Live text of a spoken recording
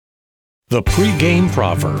The pregame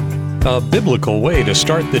proverb, a biblical way to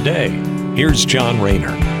start the day. Here's John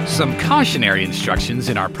Rayner. Some cautionary instructions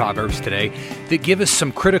in our Proverbs today that give us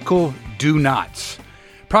some critical do nots.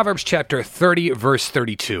 Proverbs chapter 30, verse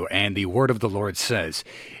 32, and the word of the Lord says,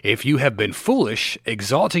 "If you have been foolish,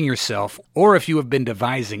 exalting yourself, or if you have been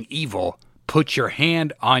devising evil, put your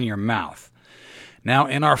hand on your mouth." Now,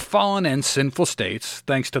 in our fallen and sinful states,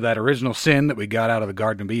 thanks to that original sin that we got out of the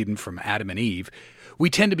Garden of Eden from Adam and Eve, we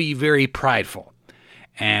tend to be very prideful.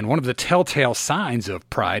 And one of the telltale signs of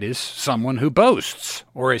pride is someone who boasts,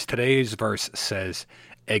 or as today's verse says,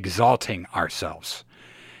 exalting ourselves.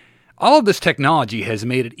 All of this technology has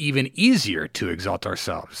made it even easier to exalt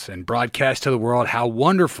ourselves and broadcast to the world how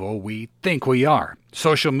wonderful we think we are.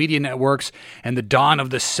 Social media networks and the dawn of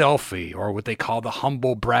the selfie, or what they call the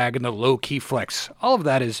humble brag and the low-key flex, all of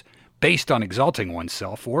that is based on exalting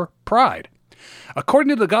oneself or pride. According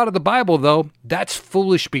to the God of the Bible, though, that's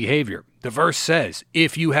foolish behavior. The verse says,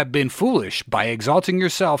 "If you have been foolish by exalting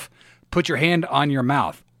yourself, put your hand on your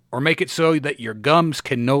mouth, or make it so that your gums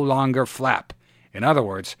can no longer flap." In other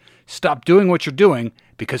words, stop doing what you're doing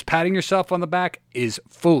because patting yourself on the back is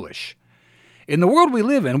foolish. In the world we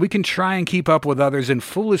live in, we can try and keep up with others and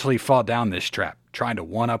foolishly fall down this trap, trying to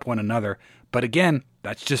one-up one another. But again,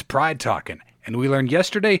 that's just pride talking. And we learned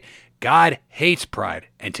yesterday, God hates pride.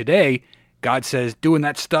 And today, God says doing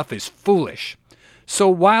that stuff is foolish. So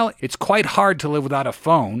while it's quite hard to live without a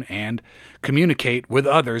phone and communicate with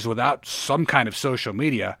others without some kind of social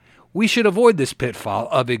media, we should avoid this pitfall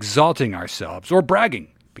of exalting ourselves or bragging,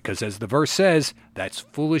 because as the verse says, that's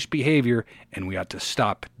foolish behavior and we ought to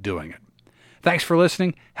stop doing it. Thanks for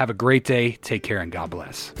listening. Have a great day. Take care and God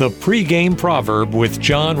bless. The pregame proverb with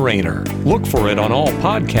John Rayner. Look for it on all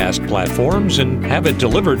podcast platforms and have it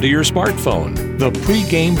delivered to your smartphone. The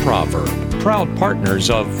pregame proverb, proud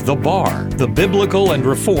partners of The Bar, the Biblical and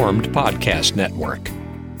Reformed Podcast Network.